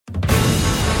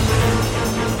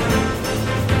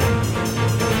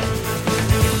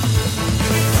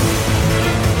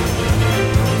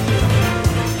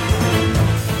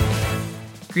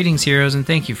Greetings, heroes, and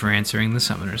thank you for answering the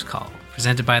Summoner's Call.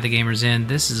 Presented by The Gamers Inn,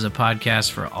 this is a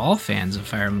podcast for all fans of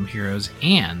Fire Emblem Heroes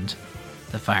and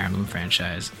the Fire Emblem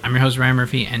franchise. I'm your host, Ryan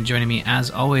Murphy, and joining me,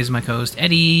 as always, my co-host,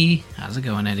 Eddie. How's it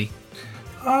going, Eddie?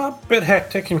 A bit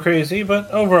hectic and crazy, but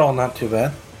overall not too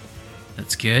bad.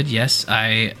 That's good. Yes,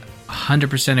 I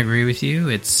 100% agree with you.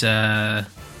 It's,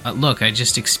 look, I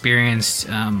just experienced,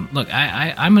 I'm an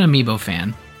Amiibo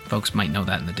fan. Folks might know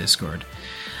that in the Discord.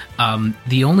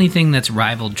 The only thing that's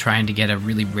rivaled trying to get a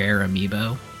really rare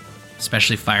amiibo,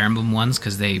 especially Fire Emblem ones,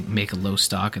 because they make a low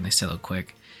stock and they sell it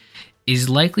quick, is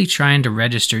likely trying to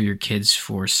register your kids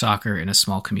for soccer in a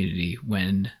small community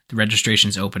when the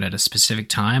registration's open at a specific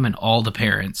time and all the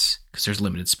parents, because there's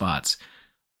limited spots,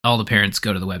 all the parents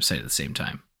go to the website at the same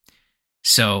time.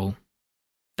 So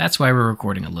that's why we're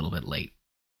recording a little bit late.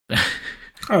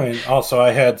 Also,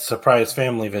 I had surprise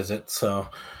family visits, so,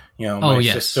 my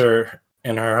sister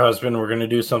and her husband were going to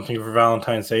do something for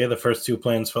Valentine's Day. The first two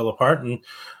plans fell apart, and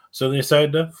so they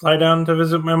decided to fly down to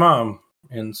visit my mom.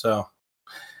 And so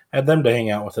I had them to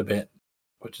hang out with a bit,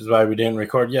 which is why we didn't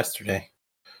record yesterday.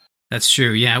 That's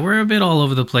true. Yeah, we're a bit all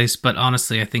over the place, but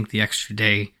honestly, I think the extra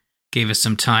day gave us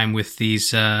some time with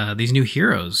these new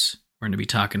heroes we're going to be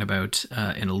talking about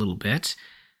in a little bit.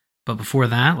 But before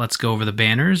that, let's go over the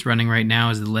banners. Running right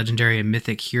now is the Legendary and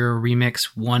Mythic Hero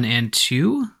Remix 1 and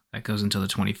 2. That goes until the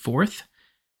 24th.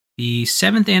 The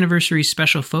 7th Anniversary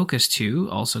Special Focus 2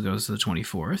 also goes to the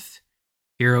 24th.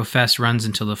 Hero Fest runs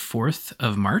until the 4th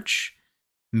of March.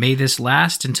 May This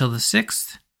Last until the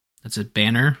 6th. That's a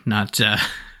banner, not, I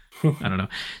don't know.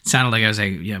 It sounded like I was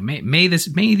like, yeah, may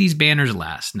these banners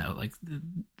last. No, like,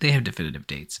 they have definitive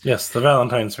dates. Yes, the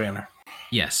Valentine's banner.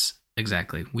 Yes,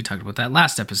 exactly. We talked about that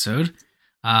last episode.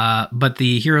 But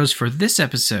the heroes for this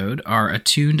episode are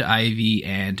Attuned Ivy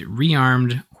and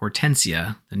Rearmed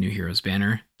Hortensia, the new heroes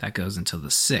banner. That goes until the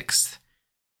 6th.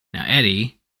 Now,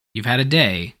 Eddie, you've had a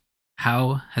day.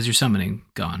 How has your summoning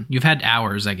gone? You've had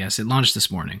hours, I guess. It launched this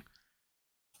morning.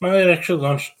 Well, it actually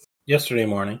launched yesterday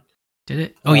morning. Did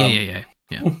it? Oh, yeah.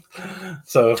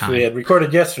 So if we had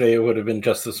recorded yesterday, it would have been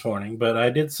just this morning. But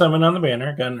I did summon on the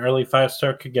banner, got an early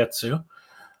 5-star Kagetsu.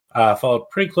 Followed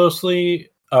pretty closely,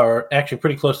 or actually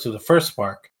pretty close to the first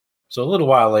spark. So a little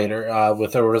while later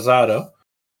with a Rosado.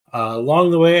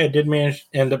 Along the way, I did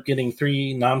end up getting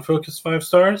 3 non-focused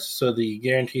 5-stars, so the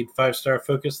guaranteed 5-star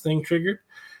focus thing triggered.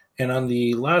 And on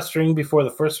the last ring before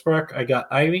the first spark, I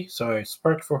got Ivy, so I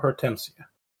sparked for Hortensia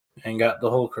and got the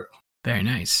whole crew. Very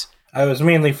nice. I was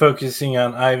mainly focusing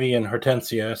on Ivy and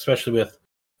Hortensia, especially with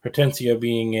Hortensia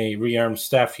being a rearmed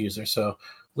staff user, so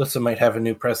Lissa might have a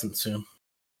new present soon.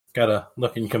 Gotta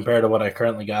look and compare to what I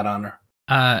currently got on her.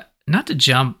 Not to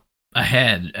jump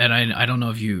ahead, and I don't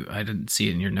know if I didn't see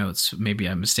it in your notes, maybe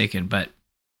I'm mistaken, but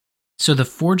so the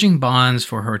Forging Bonds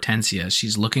for Hortensia,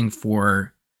 she's looking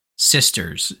for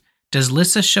sisters. Does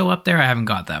Lissa show up there? I haven't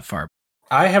got that far.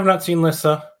 I have not seen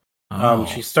Lissa.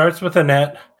 She starts with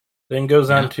Annette, then goes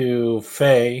on to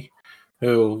Faye,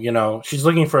 who, she's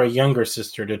looking for a younger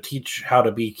sister to teach how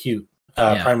to be cute,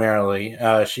 primarily.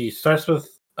 She starts with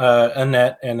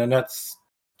Annette, and Annette's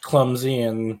clumsy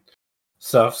and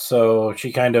stuff, so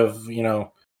she kind of,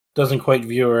 doesn't quite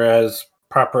view her as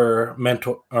proper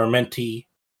mentor or mentee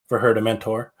for her to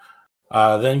mentor.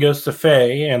 Then goes to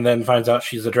Faye, and then finds out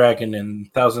she's a dragon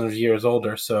and thousands of years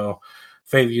older, so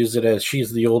Faye views it as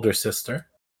she's the older sister,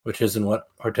 which isn't what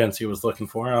Hortensia was looking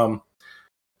for.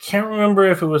 Can't remember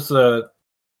if it was the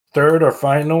third or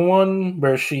final one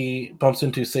where she bumps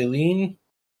into Celine,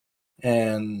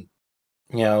 and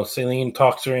Celine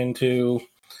talks her into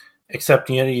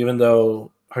accepting it, even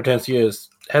though Hortensia is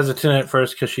hesitant at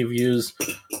first because she views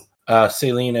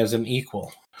Celine as an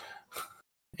equal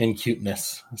in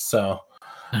cuteness. So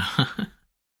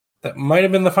that might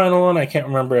have been the final one. I can't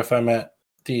remember if I'm at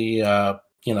the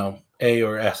A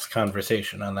or S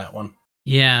conversation on that one.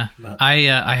 Yeah, but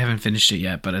I haven't finished it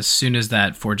yet, but as soon as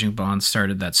that Forging Bond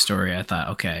started that story, I thought,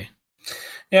 okay.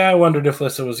 Yeah, I wondered if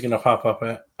Lissa was going to pop up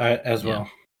as well.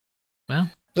 Well,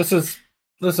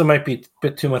 Lissa might be a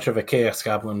bit too much of a Chaos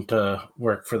Goblin to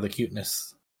work for the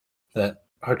cuteness that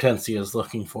Hortensia is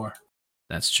looking for.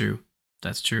 That's true.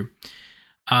 For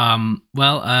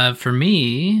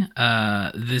me,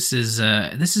 this is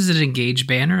an Engage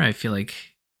banner. I feel like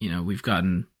we've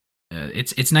gotten.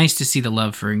 It's nice to see the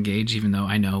love for Engage, even though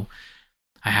I know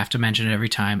I have to mention it every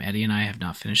time. Eddie and I have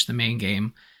not finished the main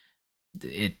game.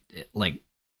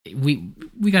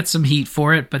 We got some heat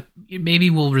for it, but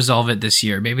maybe we'll resolve it this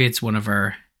year. Maybe it's one of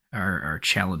our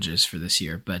challenges for this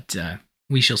year, but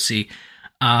we shall see.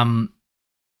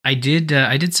 I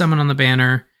did summon on the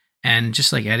banner, and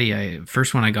just like Eddie,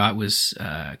 first one I got was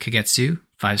Kagetsu,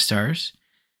 5 stars.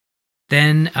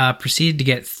 Then proceeded to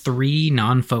get 3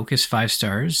 non-focus 5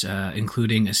 stars,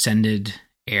 including Ascended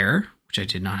Air, which I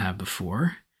did not have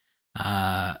before.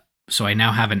 So I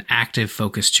now have an active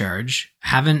focus charge.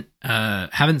 Haven't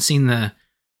seen the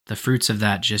fruits of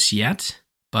that just yet,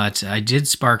 but I did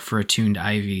spark for Attuned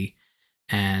Ivy,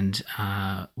 and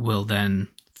will then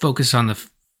focus on the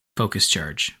focus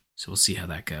charge. So we'll see how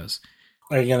that goes.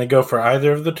 Are you going to go for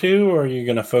either of the two, or are you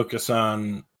going to focus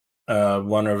on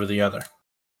one over the other?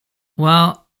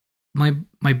 Well,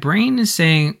 my brain is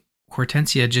saying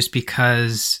Hortensia just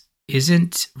because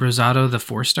isn't Rosado the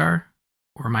 4-star?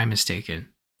 Or am I mistaken?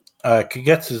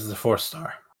 Kagetsu is the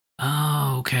 4-star.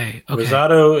 Oh, okay.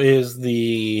 Rosado is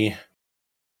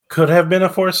could have been a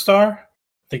 4-star. I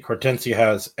think Hortensia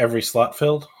has every slot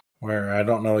filled, where I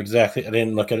don't know exactly. I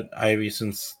didn't look at Ivy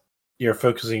since you're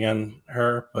focusing on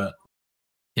her, but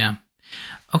yeah.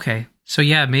 Okay. So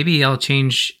yeah, maybe I'll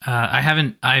change. I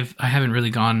haven't really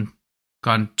gone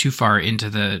too far into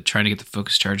the trying to get the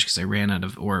focus charge because I ran out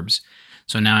of orbs.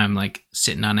 So now I'm like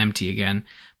sitting on empty again.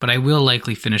 But I will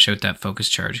likely finish out that focus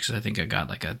charge because I think I got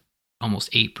like a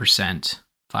almost 8%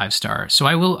 5-star. So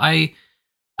I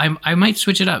might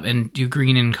switch it up and do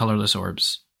green and colorless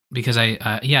orbs because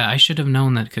I should have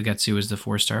known that Kagetsu was the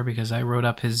 4-star because I wrote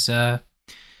up his I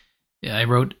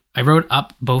wrote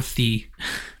up both the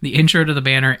intro to the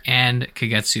banner and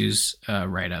Kagetsu's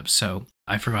write up. So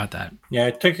I forgot that. Yeah,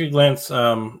 I took a glance.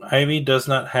 Ivy does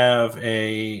not have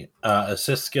a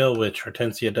assist skill, which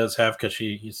Hortensia does have because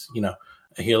she's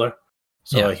a healer.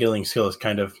 So a healing skill is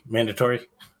kind of mandatory.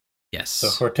 Yes. So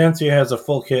Hortensia has a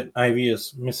full kit. Ivy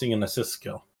is missing an assist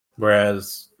skill,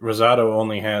 whereas Rosado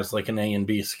only has like an A and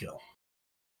B skill,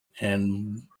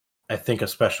 and I think a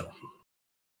special.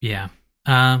 Yeah.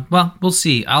 Well, we'll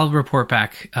see. I'll report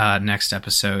back next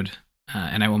episode.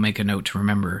 And I will make a note to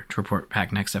remember to report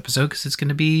back next episode because it's going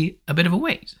to be a bit of a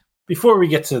wait. Before we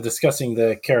get to discussing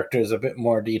the characters a bit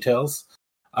more details,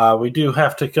 we do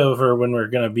have to cover when we're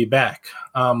going to be back.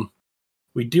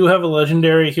 We do have a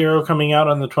legendary hero coming out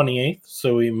on the 28th,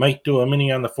 so we might do a mini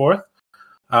on the 4th.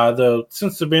 Though,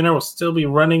 since the banner will still be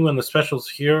running when the Specials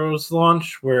Heroes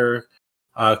launch, we're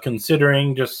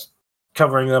considering just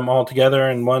covering them all together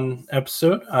in one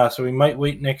episode. So we might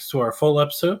wait next to our full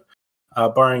episode.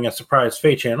 Barring a surprise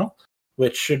Fae channel,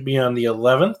 which should be on the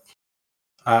 11th,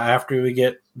 after we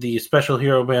get the special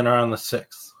hero banner on the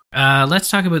 6th. Let's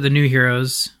talk about the new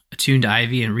heroes, Attuned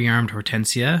Ivy and Rearmed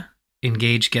Hortensia.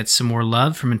 Engage gets some more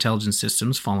love from Intelligent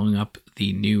Systems following up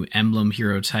the new emblem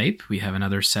hero type. We have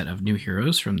another set of new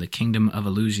heroes from the Kingdom of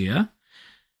Elusia.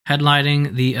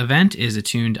 Headlining the event is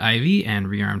Attuned Ivy and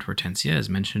Rearmed Hortensia, as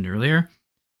mentioned earlier,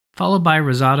 followed by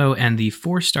Rosado and the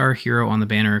 4-star hero on the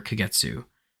banner, Kagetsu.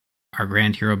 Our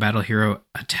Grand Hero Battle Hero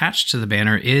attached to the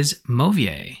banner is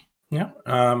Movier. Yeah,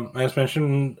 as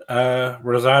mentioned,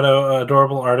 Rosado,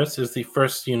 Adorable Artist, is the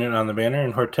first unit on the banner,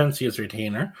 and Hortensia's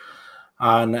Retainer.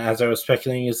 And as I was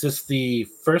speculating, is this the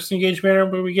first Engage banner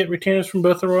where we get retainers from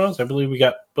both the Royals? I believe we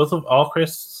got both of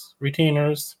Alchrist's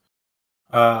retainers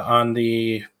on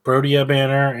the Brodia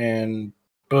banner, and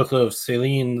both of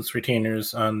Celine's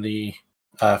retainers on the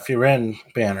Firen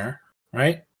banner,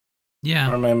 right?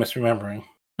 Yeah. Or am I misremembering?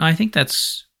 I think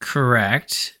that's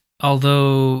correct.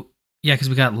 Although, yeah, because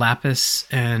we got Lapis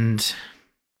and...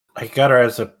 I got her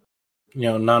as a,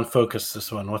 non-focus,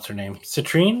 this one. What's her name?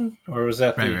 Citrine? Or was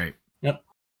that Right. Yep.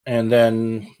 And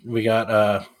then we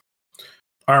got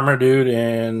Armor Dude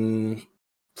and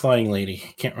Flying Lady.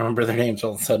 Can't remember their names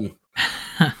all of a sudden.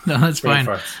 No, that's fine.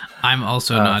 Farts. I'm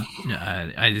also not...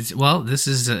 this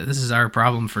is our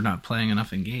problem for not playing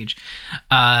enough Engage.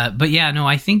 But yeah, no,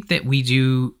 I think that we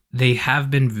do... They have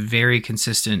been very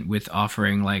consistent with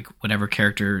offering like whatever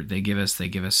character they give us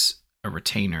a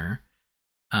retainer.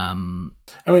 I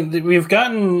mean, we've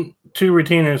gotten 2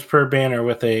 retainers per banner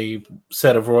with a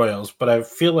set of royals, but I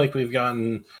feel like we've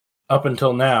gotten up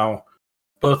until now,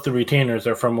 both the retainers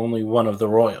are from only one of the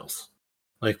royals.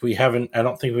 Like I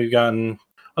don't think we've gotten,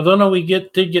 although no, we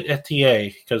did get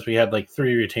FTA because we had like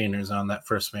 3 retainers on that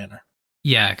first banner.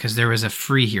 Yeah, because there was a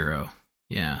free hero.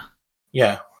 Yeah.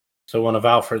 Yeah. So one of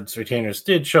Alfred's retainers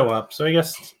did show up. So I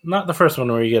guess not the first one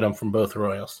where you get them from both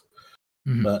royals.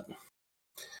 Mm-hmm. But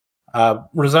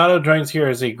Rosado joins here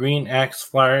as a green axe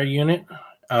flyer unit,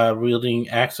 wielding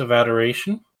Axe of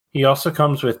Adoration. He also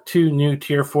comes with 2 new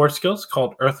tier 4 skills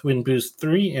called Earthwind Boost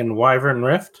 3 and Wyvern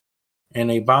Rift,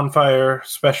 and a Bonfire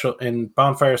Special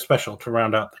to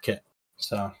round out the kit.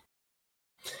 So,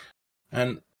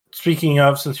 and speaking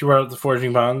of, since you brought up the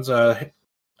Forging Bonds,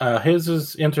 his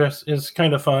is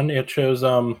kind of fun. It shows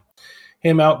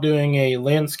him out doing a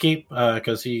landscape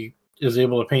because he is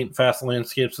able to paint fast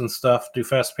landscapes and stuff, do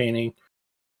fast painting.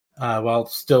 while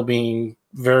still being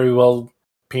very well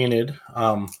painted.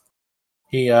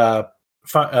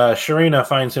 Sharina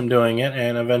finds him doing it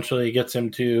and eventually gets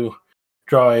him to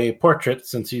draw a portrait,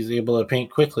 since he's able to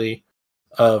paint quickly,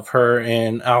 of her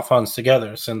and Alphonse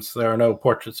together, since there are no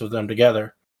portraits of them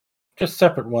together, just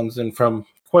separate ones, and from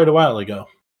quite a while ago.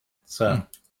 So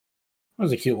it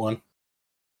was a cute one.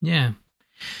 Yeah.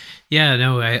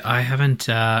 No, I haven't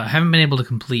been able to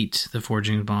complete the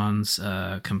Forging Bonds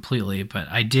completely, but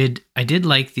I did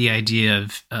like the idea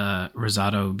of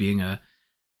Rosato being a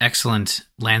excellent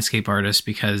landscape artist,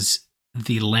 because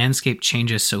the landscape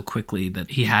changes so quickly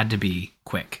that he had to be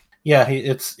quick. Yeah,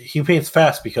 he paints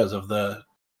fast because of the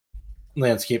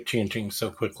landscape changing so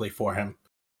quickly for him.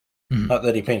 Not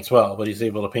that he paints well, but he's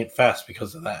able to paint fast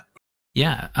because of that.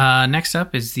 Yeah. Next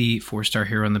up is the 4-star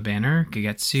hero on the banner,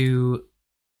 Kagetsu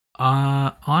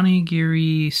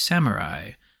Onigiri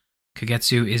Samurai.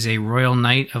 Kagetsu is a royal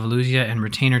knight of Elusia and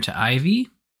retainer to Ivy,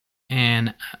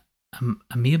 and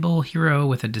amiable hero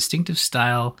with a distinctive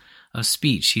style of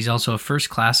speech. He's also a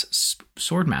first-class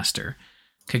swordmaster.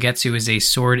 Kagetsu is a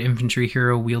sword infantry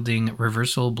hero wielding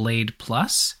Reversal Blade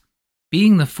Plus.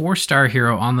 Being the 4-star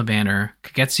hero on the banner,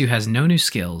 Kagetsu has no new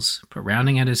skills, but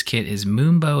rounding out his kit is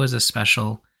Moonbow as a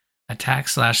special,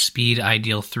 Attack/Speed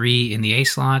Ideal 3 in the A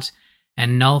slot,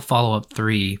 and Null Follow-Up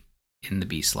 3 in the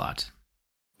B slot.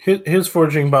 His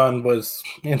Forging Bond was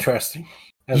interesting.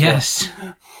 Yes.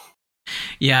 Well.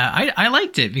 Yeah, I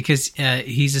liked it, because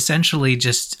he's essentially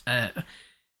just...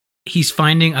 he's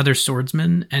finding other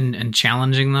swordsmen and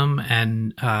challenging them,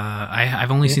 and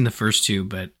I've only seen the first two,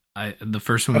 but the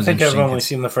first one was interesting. I've only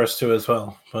seen the first two as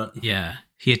well. But yeah,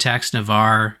 he attacks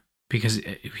Navarre because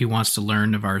he wants to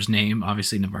learn Navarre's name.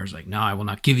 Obviously, Navarre's like, no, I will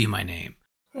not give you my name.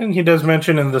 And he does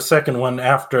mention in the second one,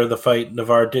 after the fight,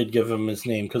 Navarre did give him his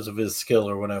name because of his skill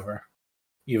or whatever,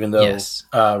 even though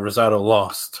Rosato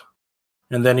lost.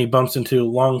 And then he bumps into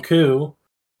Long Ku,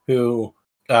 who,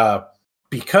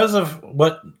 because of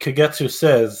what Kagetsu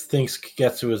says, thinks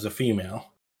Kagetsu is a female.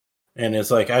 And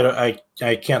is like, I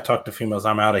can't talk to females,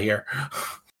 I'm out of here.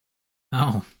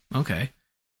 Oh, okay.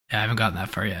 Yeah, I haven't gotten that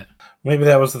far yet. Maybe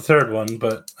that was the third one,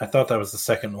 but I thought that was the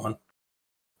second one.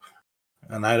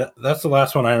 And that's the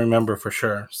last one I remember for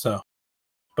sure. So,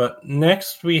 but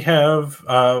next we have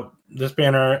this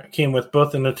banner came with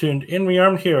both an attuned and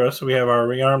rearmed hero. So we have our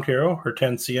rearmed hero,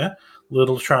 Hortensia,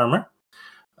 Little Charmer.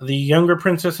 The younger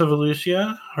princess of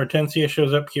Elusia, Hortensia,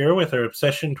 shows up here with her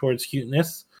obsession towards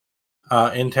cuteness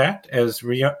intact as a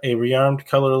rearmed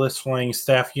colorless flying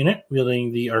staff unit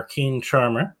wielding the Arcane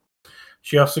Charmer.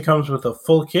 She also comes with a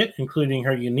full kit, including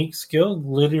her unique skill,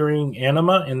 Glittering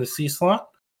Anima, in the C slot,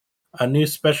 a new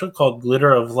special called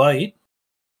Glitter of Light,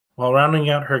 while rounding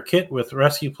out her kit with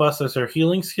Rescue Plus as her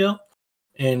healing skill,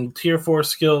 and Tier 4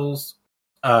 skills,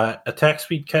 Attack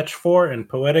Speed Catch 4, and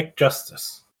Poetic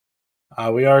Justice.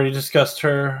 We already discussed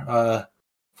her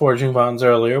Forging Bonds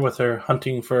earlier with her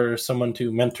hunting for someone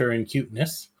to mentor in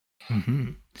cuteness.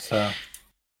 Mm-hmm. So,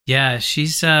 yeah,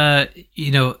 she's a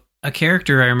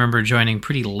character I remember joining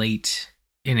pretty late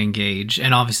in Engage,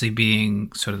 and obviously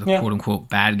being sort of the quote-unquote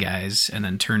bad guys, and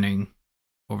then turning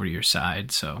over to your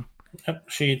side. So, yep,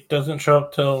 she doesn't show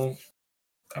up till,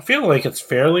 I feel like it's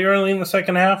fairly early in the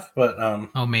second half, but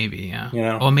maybe, yeah. You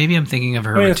know, well, maybe I'm thinking of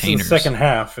her retainers. It's the second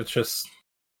half. It's just,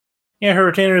 yeah, her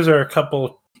retainers are a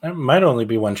couple. It might only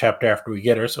be one chapter after we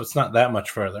get her, so it's not that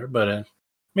much further. But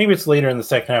maybe it's later in the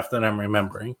second half than I'm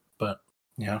remembering. But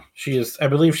yeah, she is. I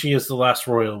believe she is the last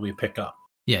royal we pick up.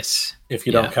 Yes, if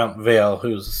you don't count Vale,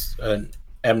 who's an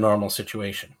abnormal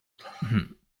situation.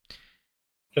 Mm-hmm.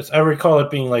 Just I recall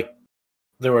it being like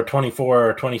there were 24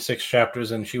 or 26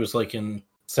 chapters, and she was like in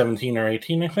 17 or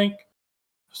 18, I think.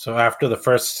 So after the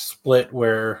first split,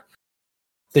 where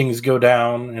things go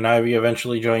down, and Ivy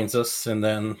eventually joins us, and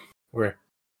then we're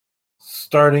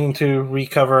starting to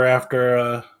recover after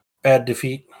a bad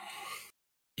defeat.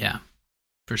 Yeah,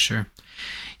 for sure.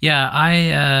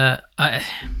 Yeah,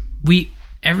 we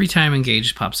every time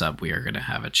Engage pops up, we are going to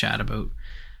have a chat about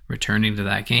returning to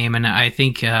that game, and I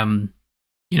think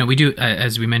we do,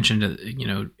 as we mentioned,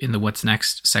 in the What's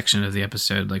Next section of the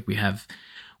episode, like we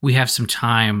have some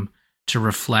time to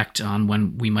reflect on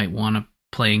when we might want to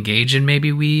play Engage, and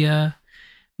maybe we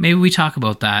talk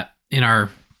about that in our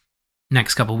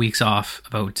next couple weeks off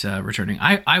about returning.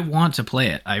 I want to play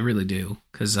it, I really do,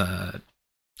 because I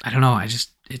don't know, I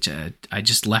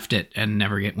just left it and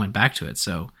never went back to it.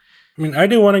 So I mean, I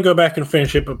do want to go back and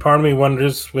finish it, but part of me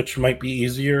wonders which might be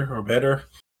easier or better.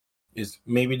 Is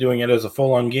maybe doing it as a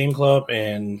full-on game club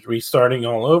and restarting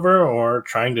all over, or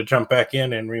trying to jump back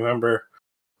in and remember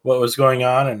what was going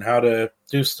on and how to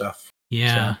do stuff.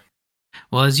 Yeah.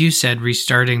 Well, as you said,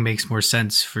 restarting makes more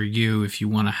sense for you if you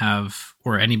want to have,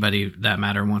 or anybody that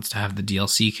matter wants to have the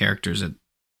DLC characters at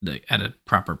a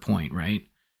proper point, right?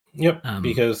 Yep,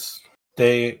 because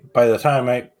by the time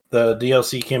the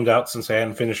DLC came out, since I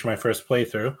hadn't finished my first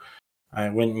playthrough, I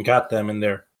went and got them, and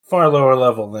they're far lower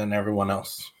level than everyone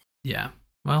else. Yeah.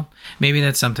 Well, maybe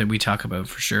that's something we talk about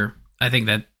for sure. I think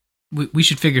that we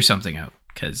should figure something out,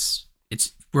 because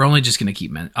we're only just going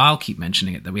to I'll keep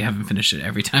mentioning it, that we haven't finished it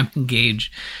every time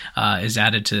Engage is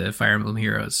added to Fire Emblem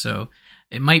Heroes. So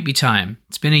it might be time.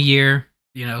 It's been a year,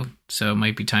 so it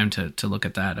might be time to look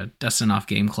at that, a Dustin Off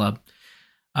Game Club.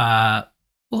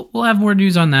 We'll have more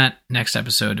news on that next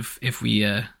episode if we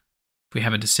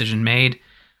have a decision made.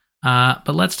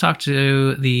 But let's talk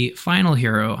to the final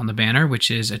hero on the banner,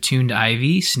 which is Attuned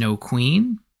Ivy, Snow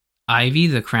Queen. Ivy,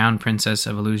 the crown princess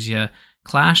of Elusia,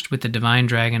 clashed with the divine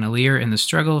dragon Alir in the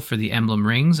struggle for the emblem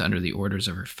rings under the orders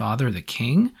of her father, the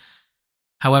king.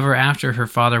 However, after her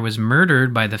father was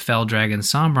murdered by the fell dragon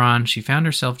Sombron, she found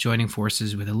herself joining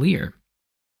forces with Alir,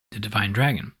 the divine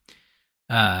dragon.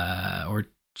 Or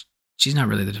she's not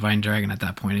really the divine dragon at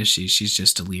that point, is she? She's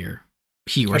just Alir.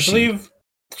 I believe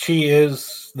she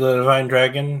is the divine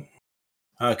dragon,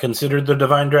 considered the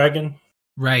divine dragon.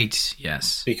 Right,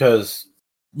 yes. Because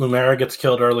Lumera gets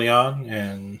killed early on,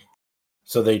 and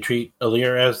so they treat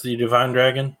Alir as the divine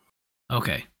dragon.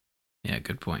 Okay. Yeah,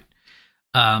 good point.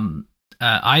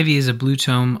 Ivy is a blue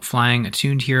tome flying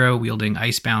attuned hero wielding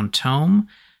Icebound Tome.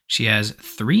 She has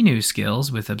 3 new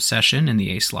skills with Obsession in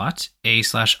the A slot,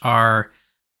 A/R,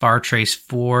 Far Trace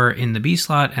 4 in the B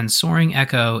slot, and Soaring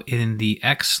Echo in the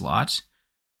X slot.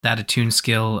 That attuned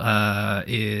skill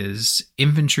is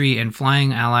infantry and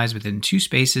flying allies within 2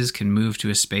 spaces can move to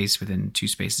a space within 2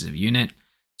 spaces of unit.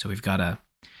 So we've got an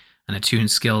attuned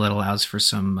skill that allows for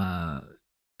some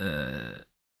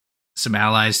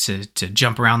allies to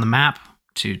jump around the map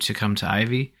to come to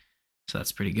Ivy. So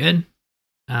that's pretty good.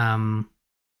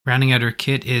 Rounding out her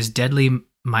kit is Deadly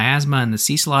Miasma in the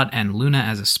C slot and Luna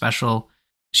as a special.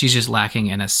 She's just lacking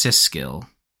an assist skill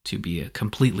to be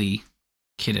completely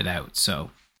kitted out.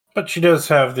 But she does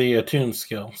have the attune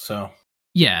skill, so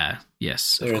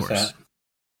yes, of course. That.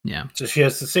 Yeah. So she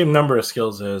has the same number of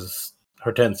skills as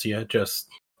Hortensia, just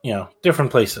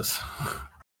different places.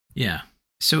 Yeah.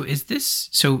 So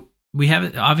we have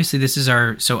it. Obviously, this is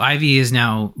so Ivy is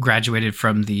now graduated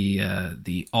from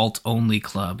the alt only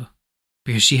club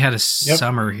because she had a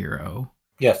summer hero.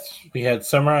 Yes, we had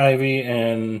Summer Ivy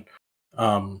and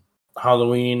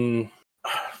Halloween.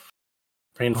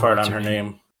 Brain fart on her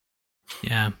name.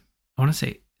 Yeah, I want to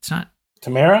say it's not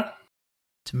Tamara,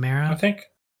 I think.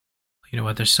 You know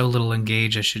what? There's so little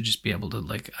Engage. I should just be able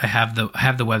to I have the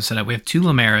website up. We have 2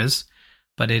 Lumeras,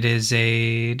 but it is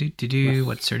a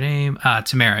what's her name?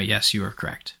 Tamara. Yes, you are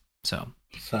correct. So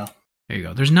there you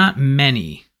go. There's not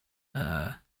many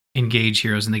Engage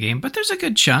heroes in the game, but there's a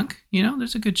good chunk.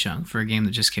 There's a good chunk for a game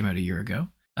that just came out a year ago.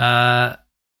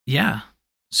 Yeah.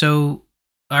 So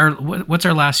what's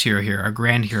our last hero here? Our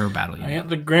Grand Hero Battle Unit. Yeah,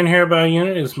 the Grand Hero Battle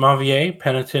Unit is Mavier,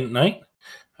 Penitent Knight.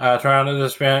 Surrounded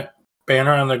this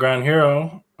banner on the Grand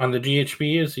Hero on the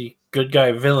GHB is the good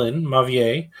guy villain,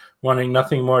 Mavier, wanting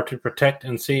nothing more to protect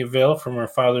and save Vale from her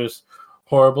father's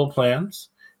horrible plans.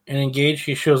 And Engage,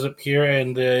 he shows up here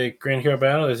in the Grand Hero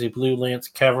Battle as a Blue Lance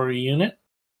Cavalry unit.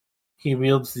 He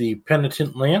wields the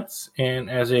Penitent Lance, and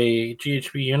as a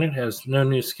GHB unit, has no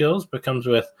new skills, but comes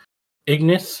with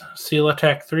Ignis, Seal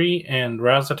Attack 3, and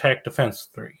Rouse Attack Defense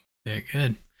 3. Very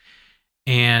good.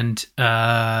 And,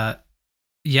 so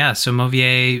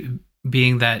Mavier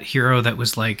being that hero that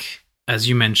was as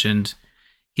you mentioned,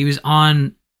 he was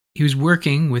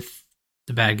working with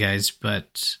the bad guys,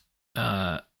 but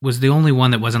was the only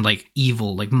one that wasn't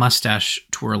evil, mustache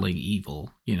twirling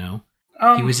evil, he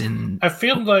was in... I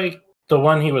feel like the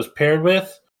one he was paired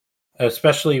with,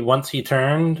 especially once he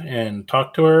turned and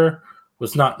talked to her,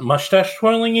 was not mustache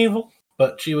twirling evil,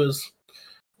 but she was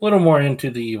a little more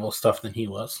into the evil stuff than he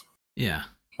was. Yeah.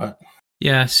 But.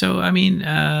 Yeah, so,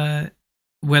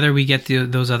 whether we get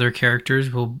those other characters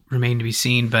will remain to be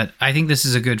seen, but I think this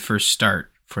is a good first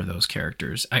start for those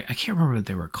characters. I can't remember what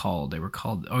they were called. They were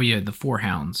called, the Four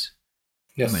Hounds.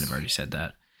 Yes. I might have already said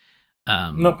that.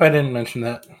 Nope, I didn't mention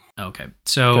that. Okay,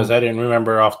 so... Because I didn't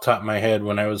remember off the top of my head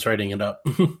when I was writing it up.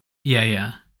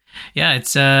 Yeah,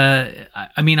 it's,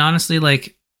 honestly,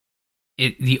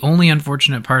 the only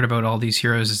unfortunate part about all these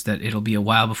heroes is that it'll be a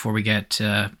while before we get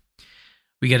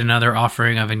another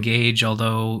offering of Engage,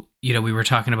 although, we were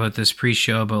talking about this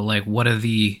pre-show about,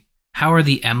 how are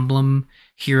the emblem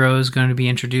heroes going to be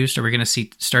introduced? Are we going to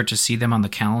start to see them on the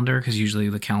calendar? Because usually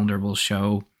the calendar will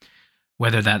show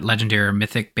whether that legendary or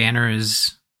mythic banner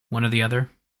is one or the other?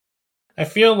 I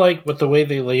feel like with the way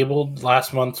they labeled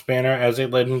last month's banner as a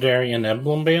legendary and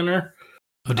emblem banner,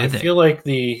 oh, did they? I feel like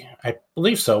I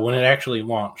believe so, when it actually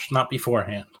launched, not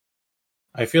beforehand.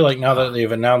 I feel like now that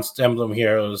they've announced emblem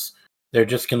heroes, they're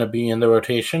just going to be in the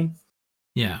rotation.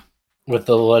 Yeah. With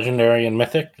the legendary and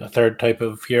mythic, a third type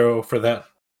of hero for that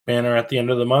banner at the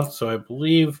end of the month. So I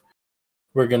believe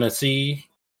we're going to see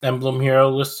emblem hero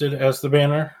listed as the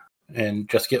banner and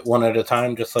just get one at a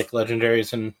time, just like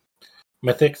legendaries and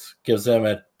mythics. Gives them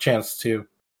a chance to,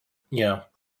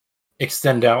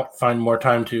 extend out, find more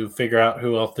time to figure out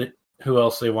who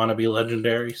else they want to be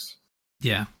legendaries.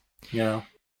 Yeah.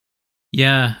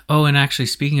 Yeah. Oh, and actually,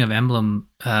 speaking of emblem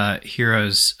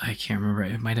heroes, I can't remember.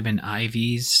 It might have been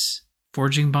Ivy's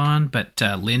forging bond, but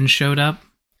Lynn showed up,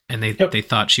 and they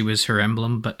thought she was her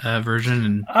emblem version,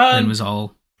 and Lynn was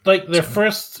all like their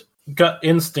first gut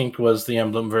instinct was the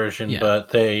emblem version, but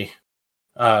they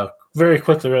very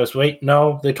quickly realized, wait,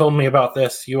 no, they told me about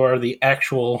this. You are the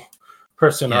actual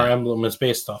person our emblem is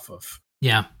based off of.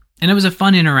 Yeah, and it was a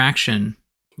fun interaction.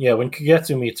 Yeah, when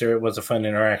Kagetsu meets her, it was a fun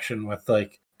interaction with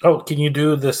like, oh, can you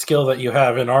do the skill that you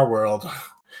have in our world?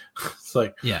 It's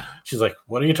like, she's like,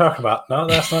 what are you talking about? No,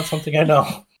 that's not something I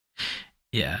know.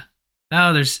 Yeah.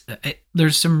 No, there's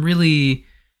some really,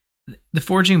 the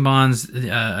forging bonds.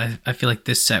 I feel like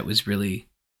this set was really,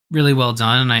 really well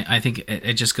done, and I think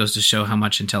it just goes to show how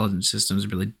much Intelligent Systems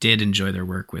really did enjoy their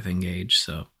work with Engage.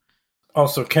 So,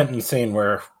 also Kent and Sane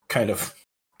were kind of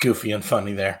goofy and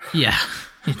funny there. Yeah,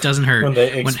 it doesn't hurt when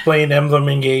they explain emblem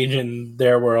Engage in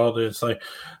their world. It's like,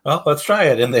 well, let's try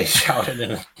it, and they shouted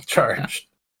and charged.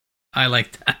 I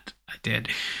like that. I did.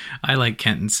 I like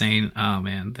Kent and Sane. Oh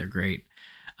man, they're great.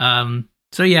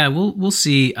 So yeah, we'll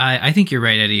see. I think you're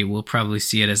right, Eddie. We'll probably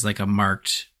see it as like a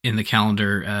marked in the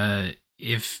calendar.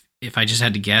 If I just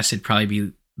had to guess, it'd probably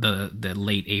be the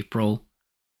late April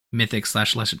mythic /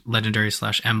 legendary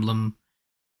 / emblem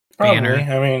banner.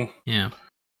 Probably. I mean, yeah.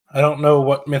 I don't know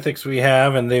what mythics we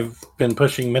have, and they've been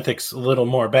pushing mythics a little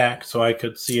more back, so I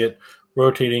could see it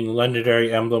rotating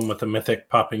legendary emblem with a mythic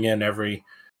popping in every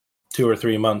 2 or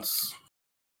 3 months.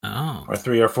 Oh. Or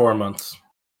 3 or 4 months.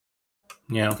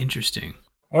 Yeah. Interesting.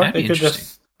 Or they could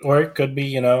or it could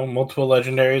be, multiple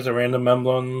legendaries, a random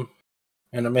emblem,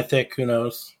 and a mythic. Who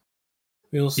knows?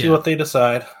 We will see what they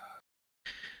decide.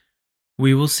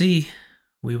 We will see.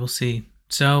 We will see.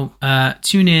 So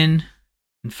tune in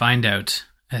and find out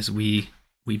as we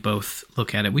both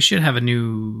look at it. We should have a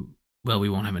new. Well, we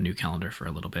won't have a new calendar for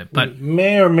a little bit, but we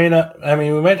may or may not. I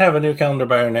mean, we might have a new calendar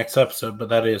by our next episode, but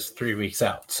that is 3 weeks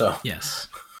out. So yes,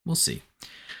 we'll see.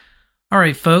 All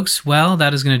right, folks. Well,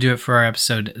 that is going to do it for our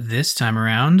episode this time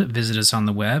around. Visit us on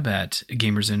the web at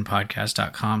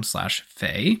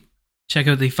gamersinpodcast.com/Faye. Check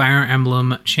out the Fire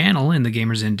Emblem channel in the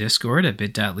Gamers In Discord at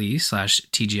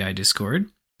bit.ly/TGI Discord.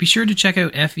 Be sure to check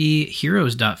out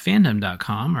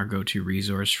feheroes.fandom.com, our go-to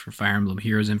resource for Fire Emblem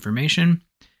Heroes information.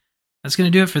 That's going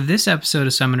to do it for this episode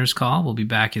of Summoner's Call. We'll be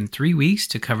back in 3 weeks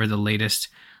to cover the latest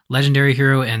Legendary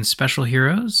Hero and Special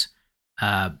Heroes.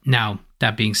 Now,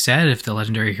 that being said, if the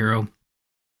Legendary Hero,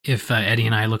 if Eddie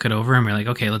and I look it over and we're like,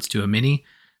 okay, let's do a mini,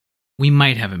 we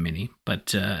might have a mini.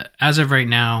 But as of right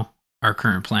now, our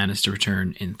current plan is to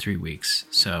return in 3 weeks.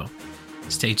 So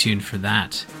stay tuned for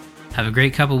that. Have a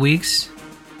great couple weeks,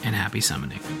 and happy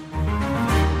summoning.